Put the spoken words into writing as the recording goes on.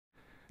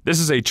This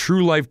is a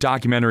true-life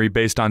documentary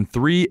based on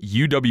 3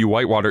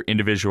 UW-Whitewater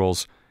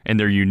individuals and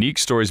their unique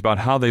stories about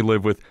how they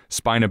live with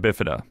spina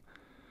bifida.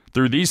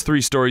 Through these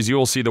 3 stories, you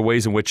will see the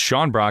ways in which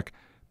Sean Brock,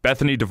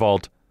 Bethany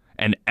DeVault,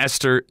 and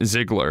Esther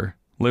Ziegler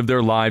live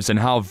their lives and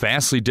how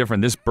vastly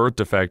different this birth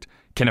defect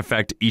can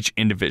affect each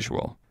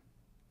individual.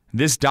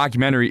 This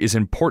documentary is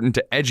important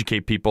to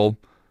educate people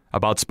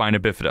about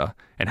spina bifida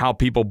and how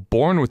people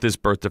born with this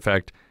birth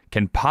defect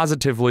can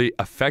positively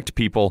affect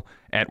people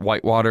at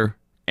Whitewater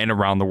and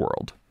around the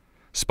world.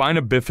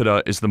 Spina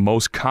bifida is the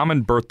most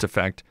common birth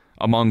defect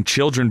among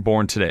children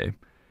born today.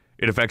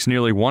 It affects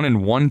nearly 1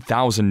 in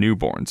 1,000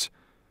 newborns.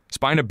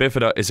 Spina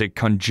bifida is a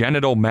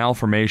congenital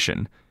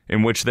malformation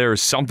in which there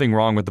is something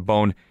wrong with the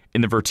bone in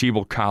the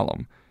vertebral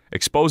column,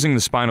 exposing the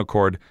spinal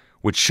cord,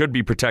 which should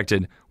be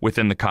protected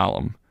within the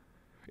column.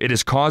 It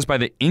is caused by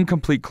the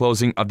incomplete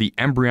closing of the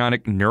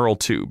embryonic neural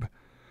tube.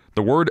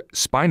 The word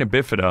spina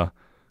bifida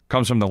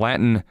comes from the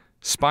Latin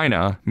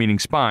spina, meaning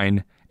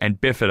spine,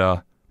 and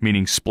bifida,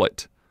 meaning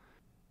split.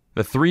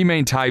 The 3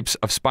 main types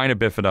of spina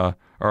bifida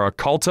are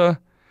occulta,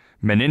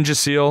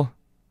 meningocele,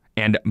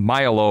 and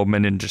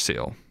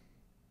myelomeningocele.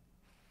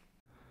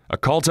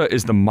 Occulta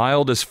is the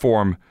mildest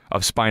form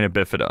of spina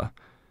bifida.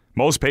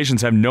 Most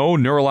patients have no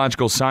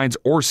neurological signs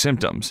or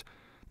symptoms.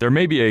 There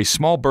may be a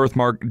small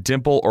birthmark,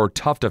 dimple, or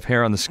tuft of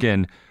hair on the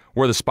skin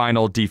where the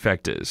spinal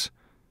defect is.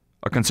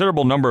 A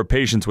considerable number of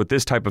patients with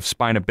this type of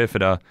spina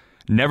bifida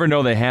never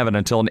know they have it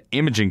until an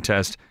imaging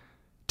test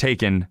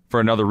taken for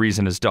another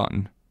reason is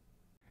done.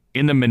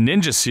 In the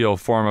meningocele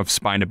form of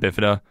spina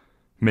bifida,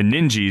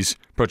 meninges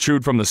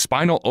protrude from the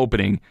spinal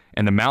opening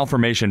and the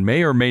malformation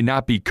may or may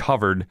not be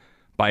covered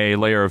by a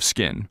layer of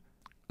skin.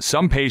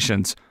 Some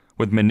patients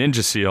with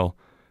meningocele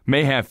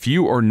may have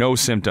few or no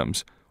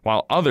symptoms,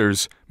 while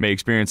others may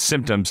experience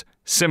symptoms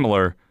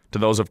similar to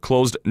those of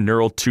closed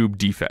neural tube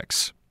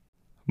defects.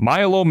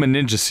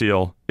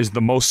 Myelomeningocele is the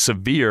most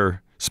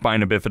severe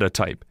spina bifida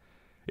type.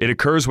 It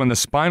occurs when the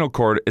spinal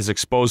cord is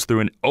exposed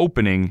through an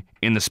opening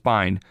in the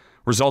spine,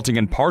 resulting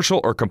in partial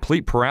or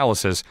complete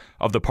paralysis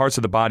of the parts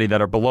of the body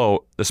that are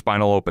below the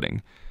spinal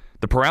opening.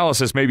 The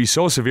paralysis may be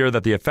so severe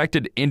that the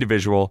affected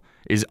individual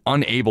is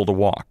unable to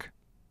walk.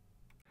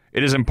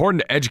 It is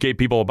important to educate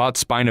people about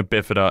spina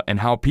bifida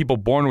and how people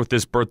born with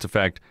this birth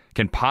defect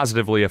can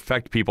positively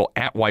affect people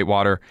at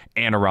Whitewater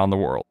and around the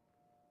world.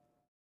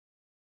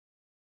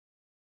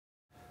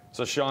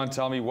 So Sean,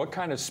 tell me, what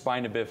kind of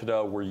spina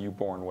bifida were you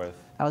born with?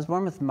 I was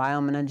born with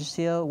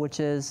myelomeningocele,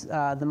 which is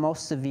the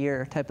most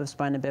severe type of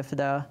spina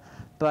bifida,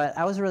 but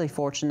I was really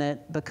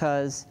fortunate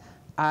because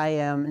I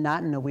am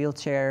not in a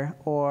wheelchair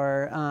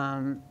or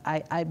I'm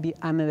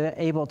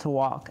able to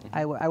walk.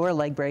 I wear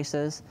leg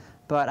braces,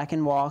 but I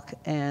can walk,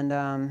 and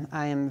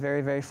I am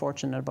very, very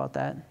fortunate about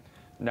that.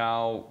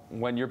 Now,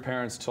 when your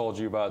parents told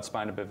you about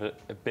spina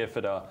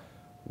bifida,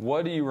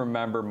 what do you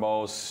remember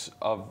most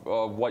of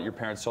what your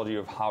parents told you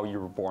of how you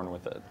were born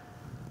with it?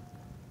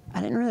 I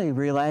didn't really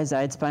realize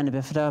I had spina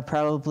bifida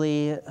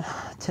probably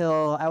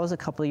till I was a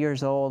couple of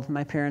years old.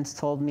 My parents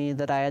told me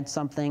that I had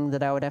something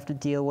that I would have to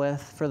deal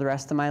with for the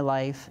rest of my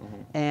life,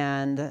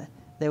 and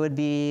there would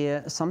be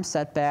some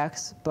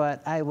setbacks,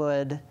 but I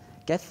would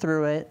get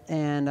through it,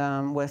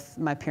 and with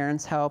my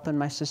parents' help and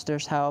my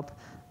sister's help,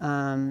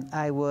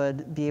 I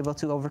would be able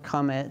to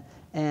overcome it.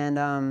 And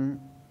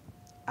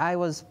I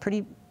was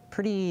pretty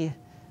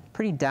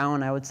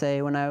down, I would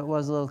say, when I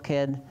was a little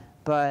kid,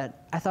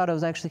 but I thought it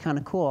was actually kind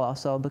of cool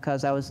also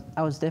because I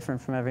was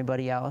different from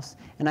everybody else.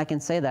 And I can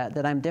say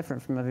that I'm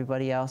different from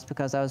everybody else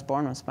because I was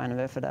born with spina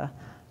bifida.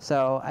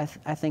 So I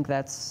think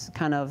that's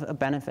kind of a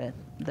benefit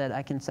that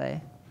I can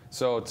say.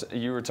 So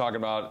you were talking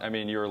about, I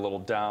mean, you were a little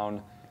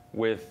down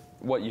with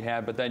what you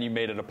had, but then you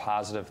made it a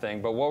positive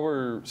thing. But what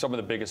were some of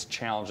the biggest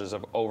challenges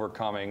of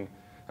overcoming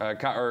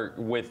or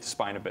with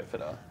spina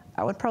bifida?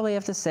 I would probably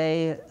have to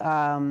say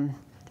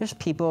there's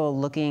people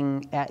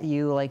looking at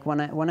you, like when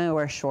I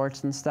wear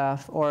shorts and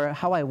stuff, or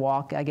how I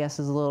walk, I guess,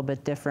 is a little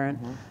bit different.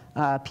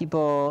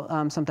 People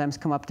sometimes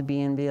come up to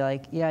me and be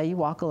like, yeah, you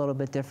walk a little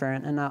bit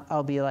different. And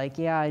I'll be like,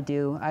 yeah, I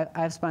do. I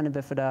have spina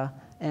bifida,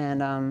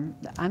 and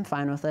I'm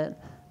fine with it.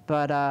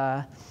 But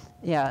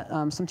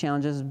yeah, some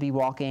challenges would be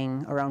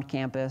walking around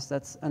campus.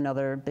 That's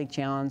another big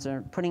challenge.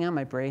 Or putting on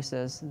my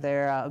braces,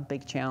 they're a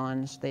big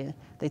challenge. They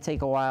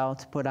take a while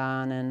to put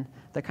on, and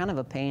they're kind of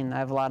a pain. I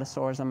have a lot of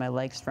sores on my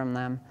legs from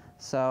them.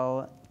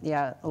 So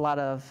yeah, a lot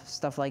of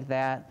stuff like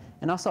that.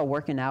 And also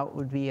working out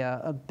would be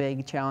a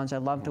big challenge. I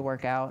love to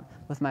work out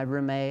with my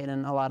roommate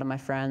and a lot of my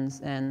friends,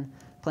 and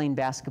playing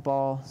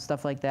basketball,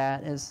 stuff like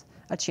that is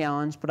a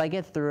challenge, but I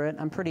get through it.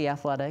 I'm pretty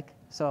athletic,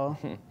 so.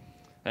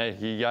 Hey,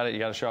 you got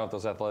to show off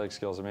those athletic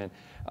skills. I mean,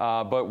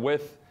 but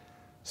with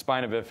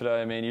spina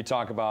bifida, I mean, you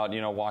talk about,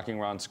 you know, walking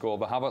around school,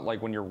 but how about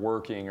like when you're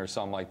working or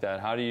something like that?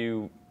 How do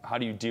you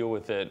deal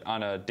with it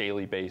on a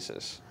daily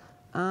basis?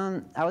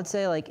 I would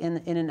say, like in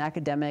an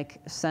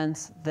academic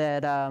sense,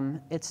 that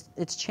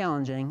it's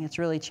challenging. It's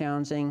really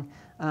challenging.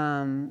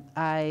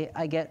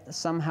 I get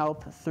some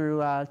help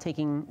through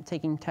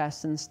taking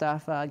tests and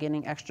stuff,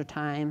 getting extra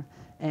time,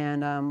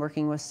 and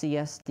working with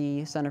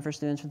CSD, Center for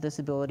Students with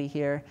Disability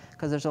here,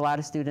 because there's a lot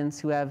of students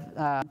who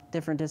have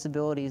different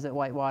disabilities at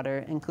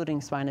Whitewater, including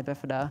spina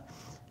bifida.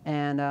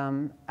 And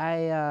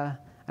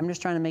I'm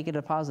just trying to make it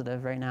a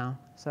positive right now,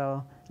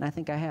 and I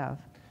think I have.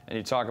 And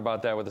you talk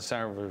about that with the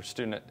Center for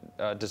Student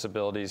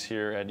Disabilities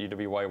here at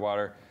UW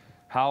Whitewater.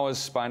 How has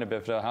spina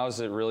bifida, how has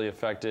it really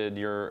affected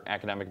your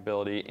academic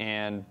ability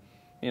and,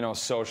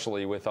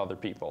 socially with other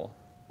people?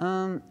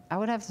 I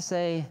would have to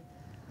say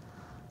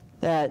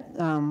that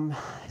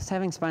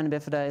having spina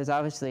bifida is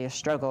obviously a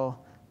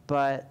struggle,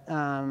 but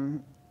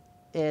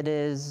it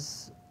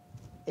is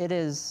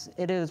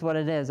what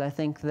it is. I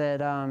think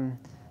that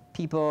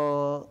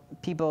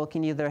people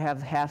can either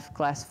have half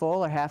glass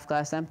full or half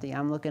glass empty.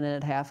 I'm looking at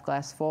it half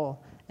glass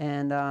full,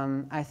 and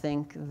I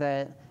think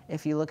that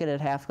if you look at it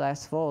half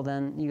glass full,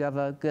 then you have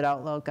a good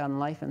outlook on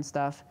life and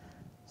stuff.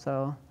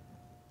 So,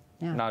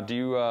 yeah. Now, do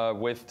you,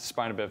 with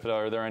spina bifida,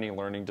 are there any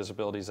learning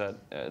disabilities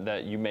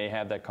that you may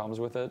have that comes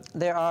with it?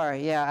 There are,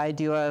 yeah. I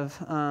do have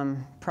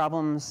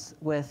problems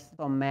with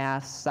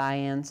math,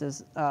 science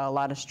is a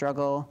lot of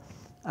struggle.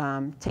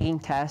 Taking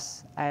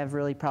tests, I have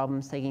really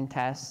problems taking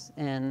tests,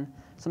 and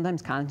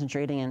sometimes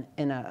concentrating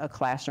in a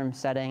classroom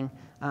setting.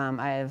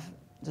 I have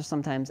just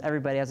sometimes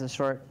everybody has a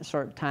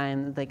short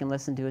time that they can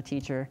listen to a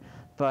teacher,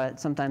 but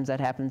sometimes that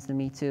happens to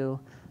me too.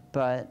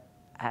 But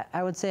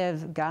I would say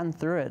I've gotten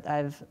through it.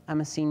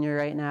 I'm a senior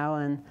right now,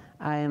 and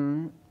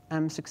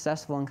I'm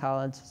successful in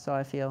college, so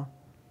I feel.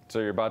 So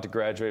you're about to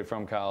graduate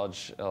from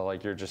college,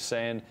 like you're just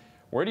saying.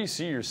 Where do you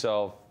see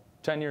yourself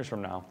 10 years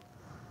from now?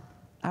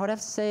 I would have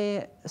to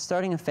say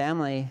starting a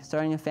family.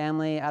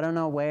 I don't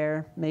know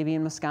where, maybe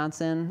in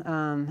Wisconsin.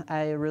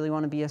 I really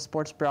want to be a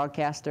sports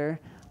broadcaster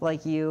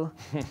like you,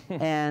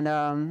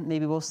 and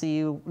maybe we'll see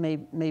you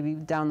maybe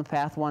down the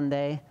path one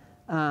day.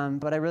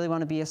 But I really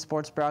want to be a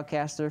sports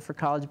broadcaster for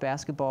college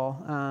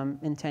basketball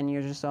in 10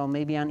 years or so,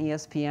 maybe on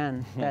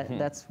ESPN.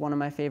 That's one of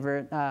my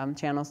favorite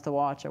channels to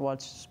watch. I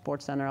watch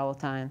SportsCenter all the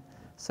time.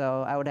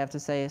 So I would have to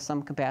say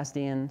some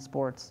capacity in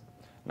sports.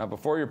 Now,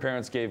 before your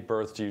parents gave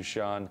birth to you,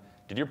 Sean,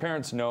 did your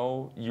parents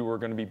know you were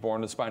going to be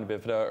born with spina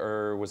bifida,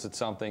 or was it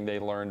something they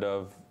learned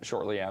of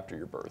shortly after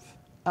your birth?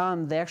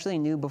 They actually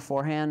knew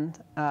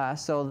beforehand.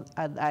 So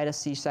I had a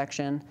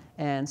C-section,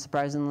 and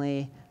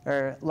surprisingly,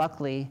 or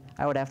luckily,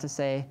 I would have to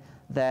say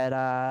that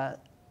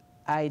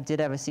I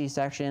did have a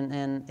C-section,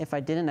 and if I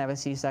didn't have a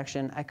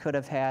C-section, I could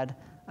have had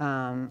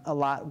a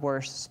lot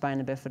worse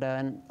spina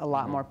bifida and a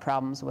lot more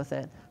problems with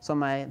it. So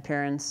my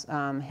parents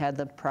had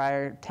the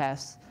prior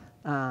tests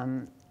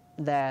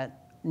that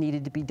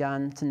needed to be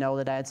done to know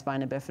that I had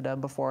spina bifida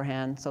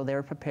beforehand, so they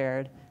were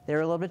prepared. They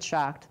were a little bit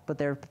shocked, but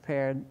they were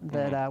prepared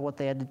that what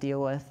they had to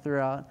deal with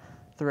throughout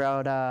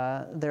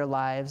their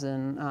lives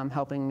and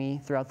helping me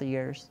throughout the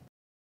years.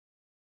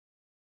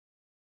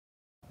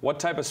 What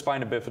type of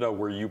spina bifida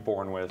were you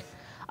born with?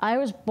 I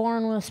was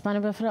born with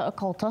spina bifida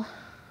occulta.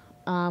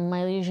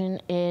 My lesion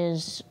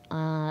is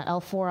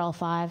L4,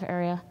 L5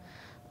 area.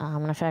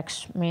 It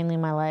affects mainly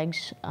my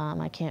legs.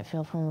 I can't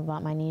feel from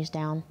about my knees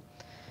down.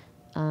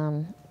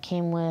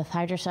 Came with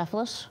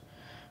hydrocephalus,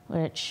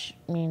 which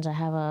means I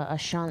have a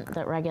shunt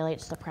that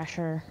regulates the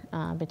pressure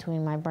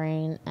between my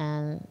brain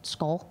and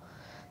skull.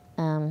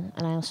 And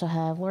I also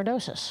have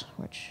lordosis,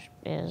 which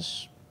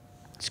is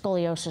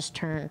scoliosis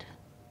turned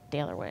the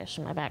other way,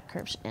 so my back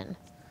curves in.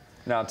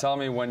 Now tell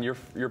me, when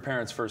your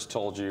parents first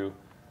told you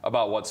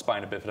about what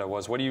spina bifida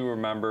was, what do you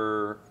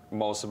remember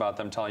most about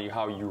them telling you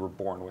how you were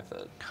born with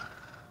it?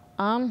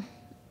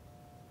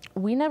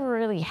 We never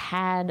really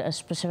had a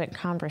specific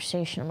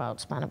conversation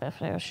about spina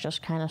bifida. It was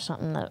just kind of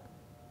something that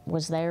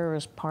was there,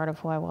 was part of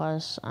who I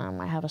was.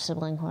 I have a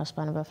sibling who has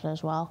spina bifida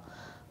as well,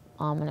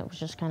 and it was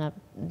just kind of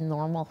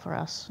normal for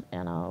us.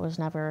 It was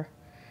never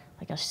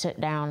like a sit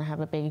down and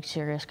have a big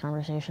serious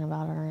conversation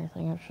about it or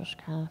anything. It was just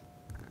kind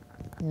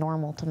of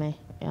normal to me,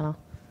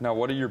 Now,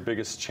 what are your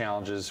biggest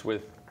challenges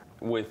with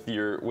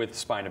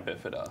spina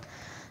bifida?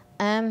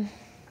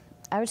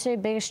 I would say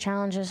biggest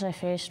challenges I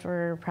faced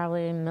were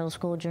probably in middle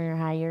school, junior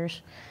high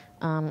years.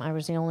 I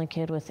was the only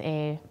kid with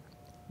a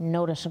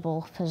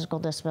noticeable physical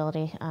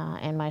disability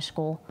in my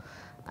school,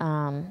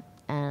 and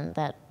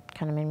that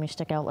kind of made me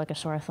stick out like a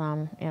sore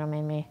thumb.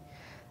 Made me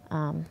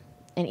an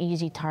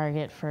easy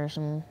target for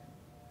some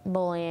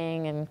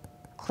bullying and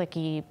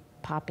cliquey,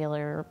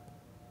 popular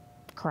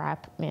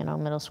crap.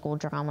 Middle school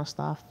drama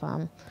stuff.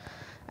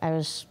 I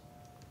was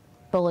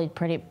bullied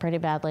pretty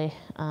badly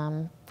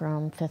from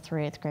 5th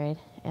through 8th grade.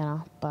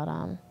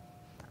 But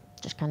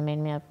just kind of made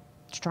me a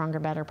stronger,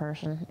 better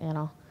person.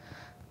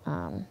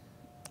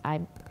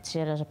 I see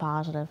it as a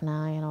positive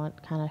now. It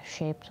kind of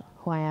shaped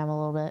who I am a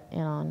little bit.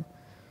 And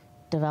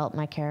developed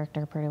my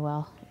character pretty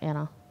well.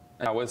 Now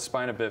with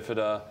spina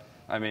bifida,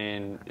 I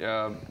mean,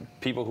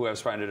 people who have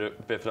spina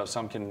bifida,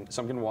 some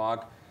can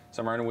walk,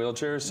 some are in a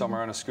wheelchair, some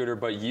are on a scooter,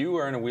 but you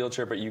are in a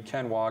wheelchair, but you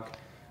can walk.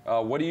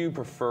 What do you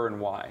prefer and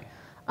why?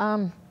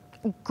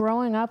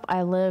 Growing up,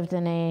 I lived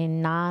in a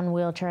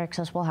non-wheelchair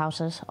accessible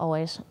houses,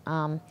 always.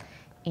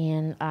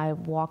 And I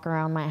walk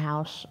around my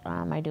house.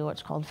 I do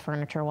what's called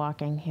furniture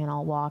walking.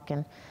 I'll walk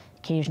and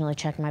occasionally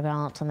check my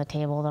balance on the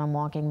table that I'm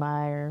walking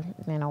by, or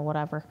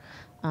whatever.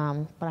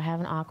 But I have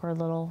an awkward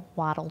little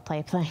waddle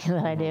type thing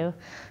that I do,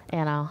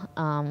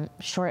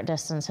 short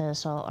distances,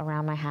 so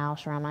around my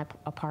house, around my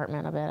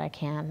apartment a bit I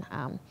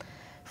can.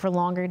 For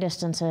longer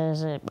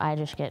distances, I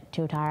just get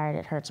too tired,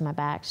 it hurts my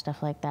back,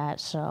 stuff like that.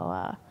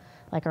 So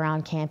like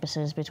around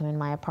campuses between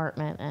my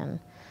apartment and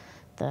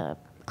the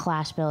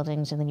class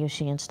buildings and the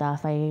UC and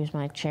stuff, I use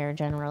my chair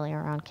generally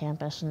around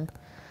campus, and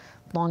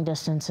long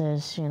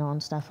distances,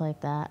 and stuff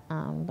like that.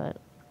 But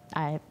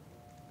I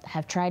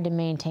have tried to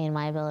maintain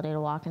my ability to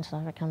walk and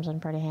stuff. It comes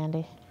in pretty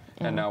handy.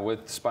 And now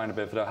with spina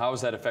bifida, how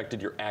has that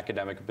affected your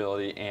academic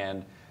ability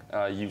and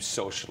you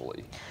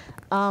socially?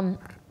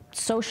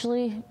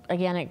 Socially,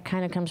 again, it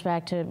kind of comes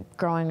back to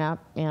growing up,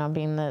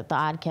 being the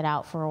odd kid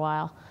out for a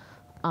while.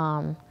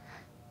 And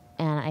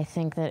I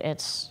think that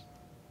it's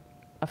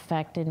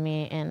affected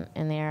me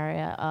in the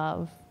area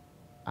of,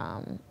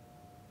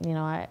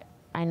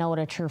 I know what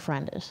a true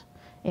friend is.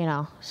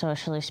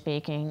 Socially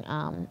speaking,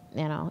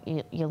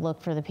 you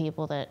look for the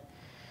people that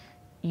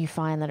you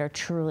find that are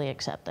truly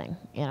accepting,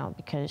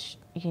 because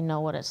you know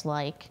what it's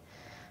like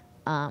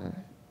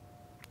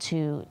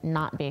to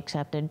not be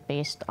accepted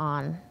based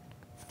on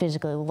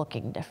physically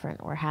looking different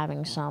or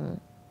having some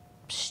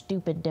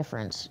stupid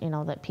difference,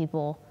 that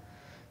people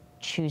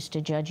choose to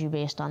judge you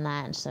based on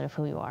that instead of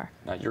who you are.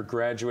 Now, you're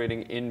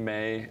graduating in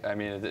May. I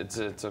mean, it's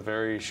a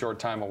very short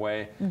time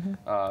away.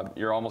 Mm-hmm.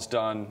 You're almost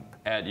done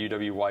at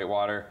UW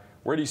Whitewater.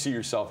 Where do you see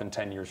yourself in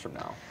 10 years from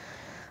now?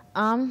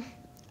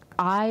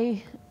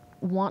 I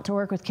want to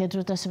work with kids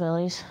with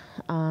disabilities.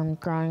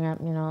 Growing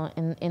up,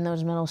 in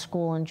those middle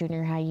school and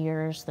junior high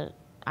years that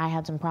I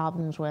had some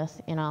problems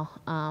with,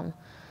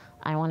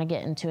 I want to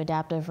get into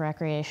adaptive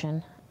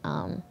recreation.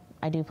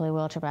 I do play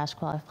wheelchair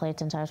basketball. I've played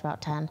since I was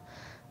about 10.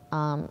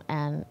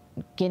 And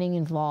getting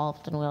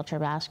involved in wheelchair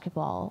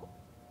basketball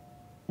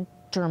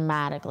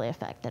dramatically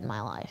affected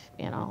my life.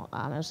 It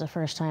was the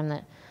first time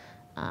that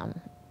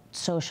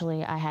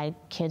socially I had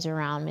kids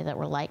around me that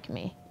were like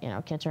me,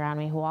 kids around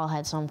me who all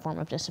had some form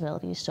of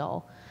disability.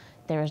 So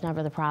there was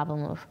never the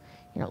problem of,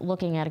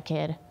 looking at a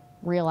kid,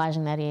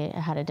 realizing that he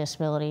had a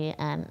disability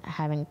and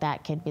having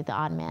that kid be the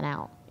odd man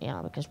out,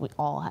 because we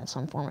all had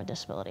some form of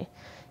disability,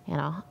 and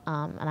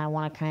I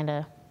want to kind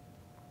of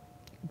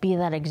be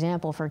that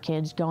example for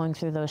kids going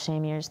through those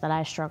same years that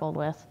I struggled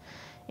with,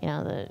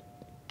 the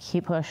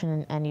keep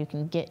pushing and you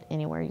can get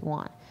anywhere you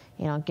want.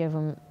 Give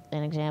them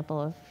an example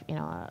of,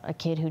 a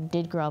kid who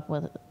did grow up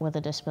with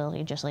a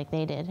disability just like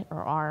they did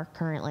or are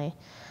currently,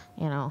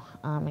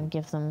 and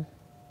give them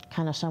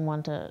kind of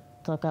someone to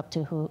look up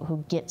to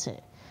who gets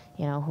it,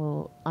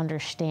 who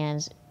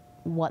understands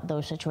what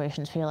those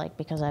situations feel like,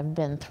 because I've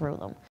been through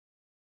them.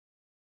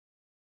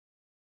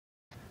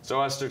 So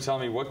Esther, tell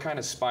me, what kind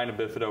of spina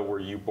bifida were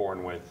you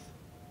born with?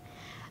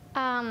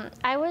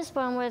 I was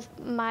born with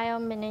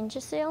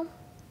myomeningocele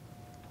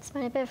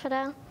spina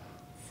bifida.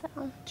 So.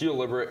 Can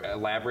you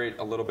elaborate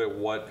a little bit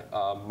what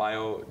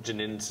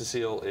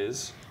myomeningocele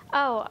is?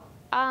 Oh,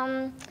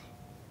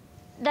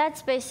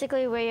 that's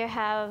basically where you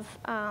have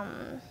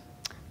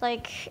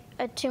like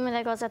a tumor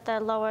that goes at the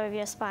lower of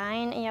your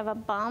spine, and you have a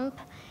bump,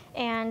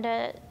 and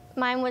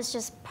mine was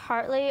just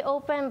partly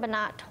open, but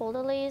not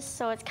totally,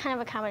 so it's kind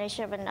of a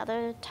combination of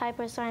another type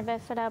of spina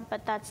bifida,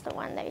 but that's the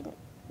one they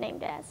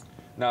named it as.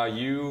 Now,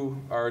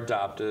 you are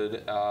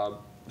adopted,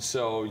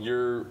 so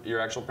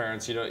your actual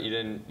parents, you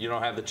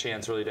don't have the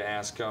chance really to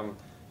ask them,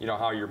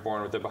 how you're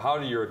born with it, but how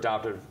did your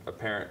adoptive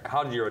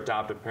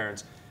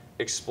parents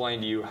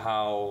explain to you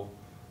how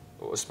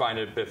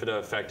spina bifida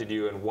affected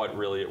you and what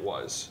really it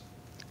was?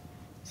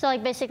 So,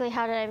 like, basically,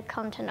 how did I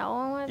come to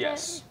know of it?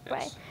 Yes.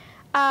 Right.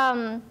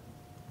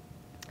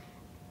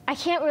 I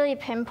can't really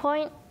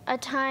pinpoint a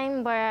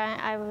time where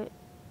I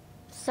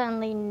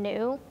suddenly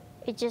knew.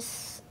 It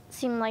just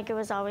seemed like it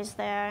was always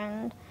there,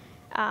 and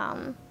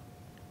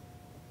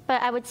but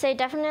I would say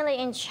definitely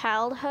in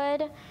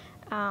childhood,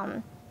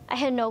 I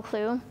had no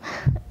clue.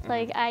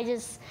 Like, I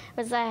just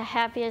was the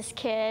happiest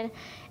kid,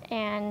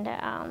 and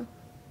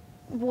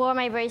wore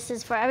my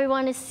braces for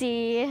everyone to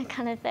see,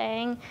 kind of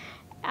thing.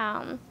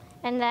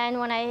 And then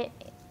when I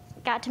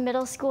got to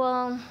middle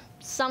school,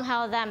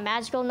 somehow that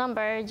magical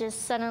number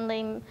just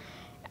suddenly,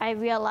 I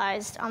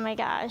realized, oh my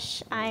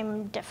gosh,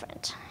 I'm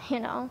different,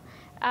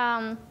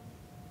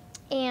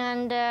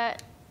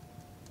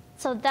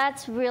 so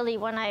that's really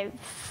when I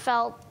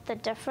felt the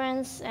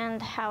difference and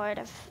how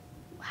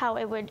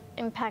it would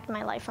impact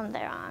my life from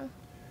there on.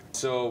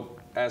 So,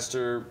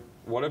 Esther,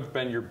 what have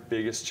been your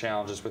biggest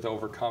challenges with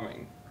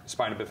overcoming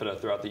spina bifida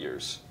throughout the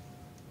years?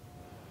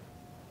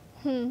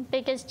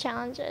 Biggest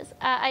challenges?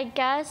 I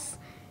guess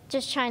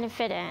just trying to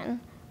fit in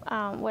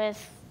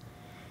with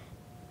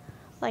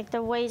like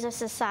the ways of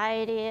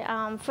society.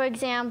 For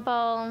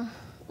example,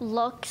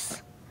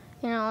 looks.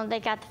 They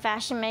got the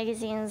fashion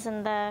magazines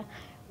and the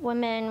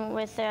women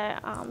with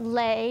their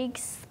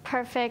legs,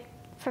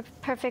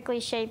 perfectly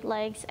shaped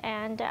legs,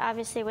 and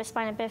obviously with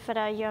spina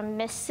bifida, you're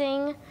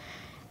missing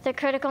the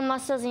critical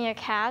muscles in your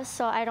calves,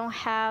 so I don't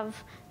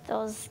have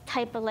those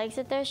type of legs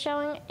that they're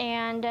showing.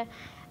 And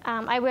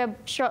I wear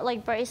short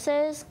leg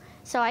braces,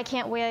 so I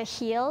can't wear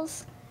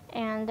heels.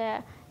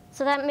 And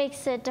so that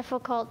makes it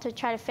difficult to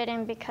try to fit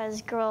in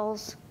because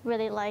girls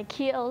really like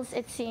heels,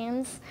 it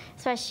seems,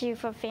 especially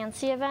for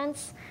fancy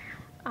events.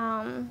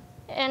 And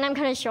I'm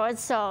kind of short,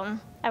 so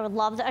I would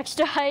love the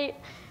extra height.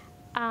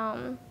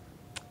 And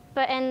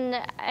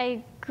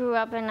I grew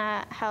up in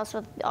a house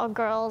with all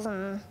girls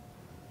and,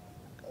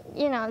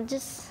 you know,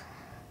 just,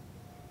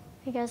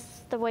 I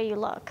guess, the way you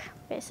look,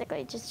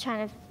 basically, just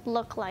trying to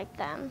look like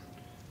them.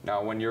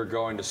 Now, when you're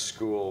going to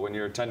school, when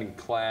you're attending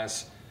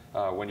class,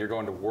 when you're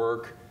going to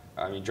work,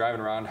 you're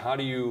driving around, how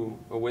do you,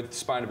 with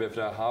spina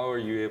bifida, how are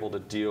you able to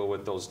deal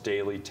with those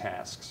daily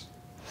tasks?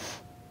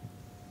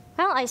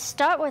 Well, I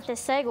start with the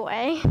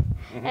Segway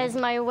as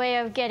my way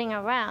of getting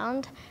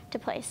around to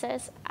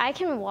places. I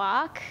can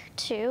walk,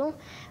 too,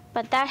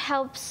 but that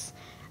helps.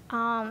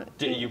 Do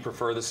you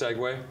prefer the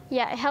Segway?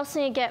 Yeah, it helps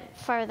me get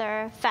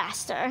further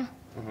faster.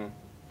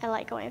 I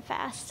like going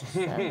fast,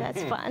 so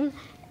that's fun.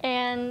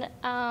 And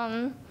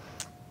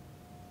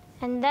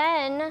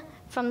then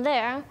from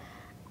there,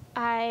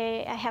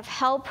 I have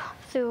help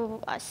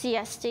through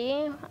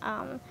CSD.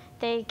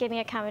 They give me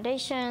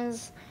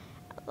accommodations,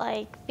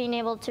 like being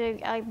able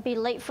to be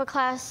late for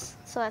class,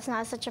 so that's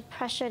not such a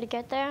pressure to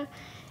get there,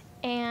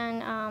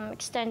 and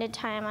extended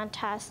time on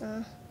tests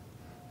and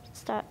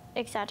stuff,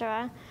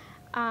 etc.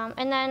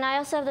 And then I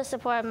also have the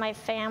support of my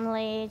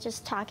family,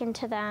 just talking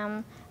to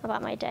them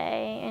about my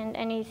day and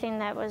anything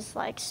that was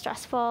like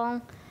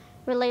stressful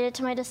related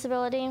to my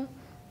disability.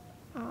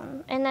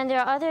 And then there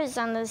are others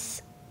on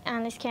this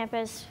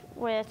campus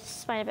with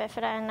spina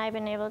bifida, and I've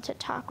been able to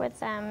talk with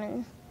them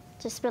and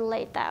just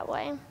relate that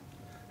way.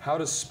 How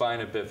does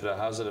spina bifida,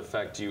 how does it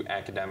affect you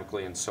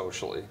academically and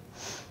socially?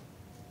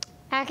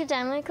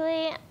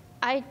 Academically,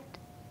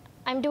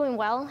 I'm doing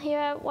well here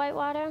at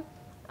Whitewater,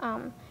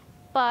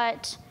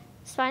 but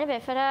spina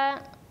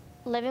bifida,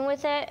 living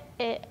with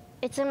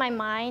it's in my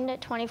mind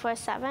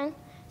 24/7.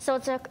 So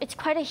it's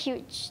quite a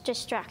huge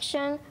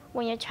distraction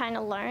when you're trying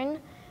to learn,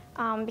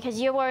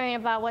 because you're worrying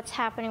about what's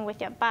happening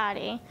with your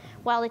body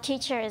while the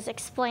teacher is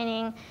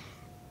explaining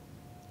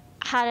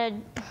how to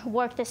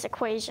work this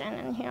equation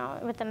and, you know,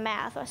 with the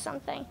math or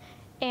something.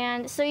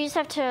 And so you just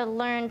have to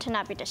learn to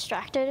not be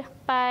distracted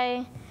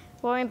by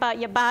worrying about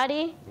your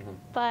body.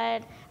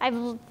 But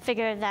I've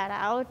figured that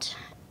out,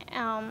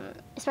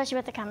 especially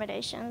with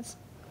accommodations.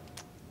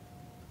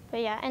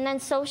 But yeah, and then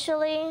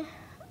socially,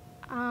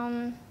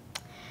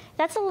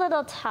 that's a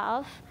little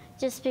tough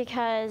just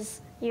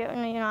because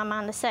I'm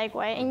on the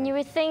Segway, and you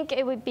would think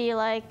it would be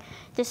like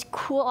this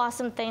cool,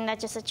 awesome thing that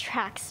just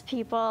attracts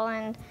people,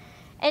 and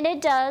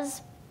it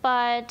does,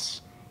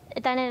 but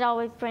then it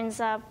always brings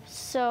up,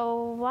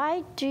 so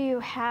why do you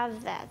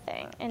have that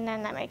thing? And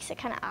then that makes it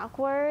kind of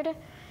awkward.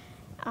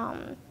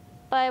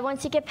 But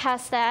once you get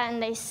past that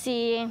and they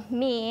see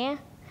me,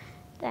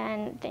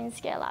 then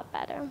things get a lot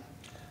better.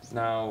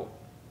 Now,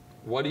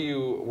 where do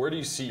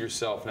you see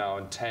yourself now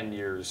in 10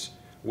 years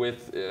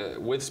with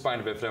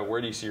spina bifida? Where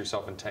do you see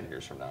yourself in 10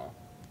 years from now?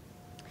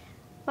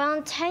 Well,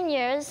 in 10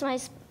 years, my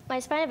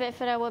spina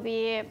bifida will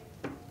be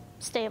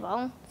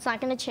stable. It's not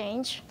going to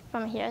change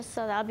from here,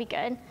 so that'll be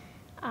good.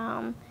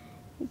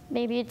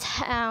 Maybe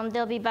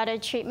there'll be better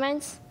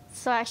treatments,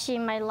 so actually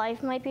my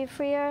life might be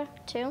freer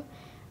too,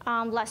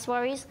 less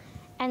worries.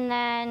 And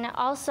then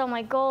also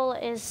my goal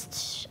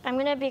is I'm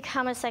going to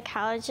become a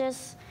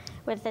psychologist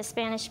with a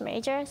Spanish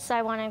major, so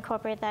I want to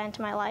incorporate that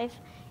into my life.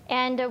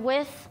 And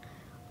with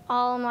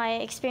all my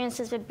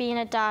experiences with being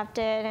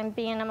adopted and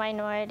being a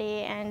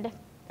minority and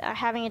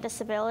having a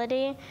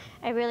disability,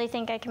 I really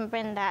think I can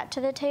bring that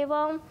to the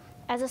table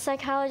as a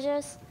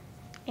psychologist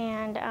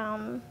and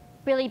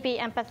really be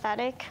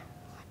empathetic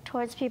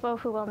towards people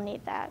who will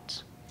need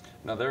that.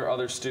 Now, there are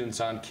other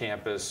students on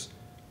campus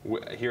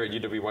here at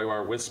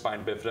UW-Whitewater with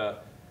spina bifida.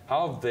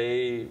 How have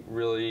they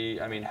really,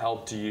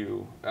 helped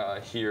you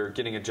here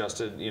getting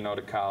adjusted,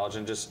 to college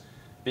and just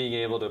being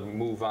able to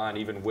move on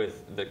even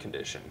with the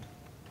condition?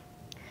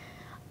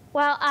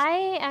 Well,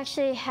 I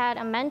actually had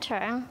a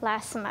mentor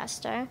last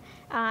semester.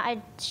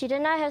 She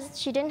didn't have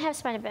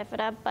spina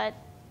bifida, but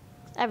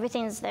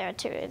everything's there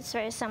too. It's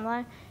very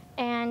similar.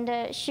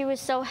 And she was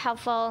so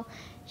helpful.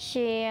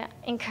 She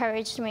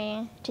encouraged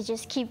me to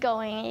just keep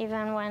going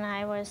even when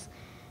I was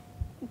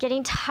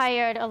getting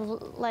tired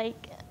of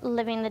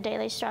living the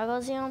daily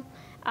struggles,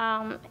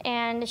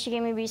 and she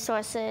gave me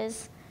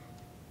resources.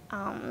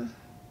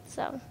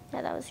 So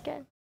yeah, that was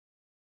good.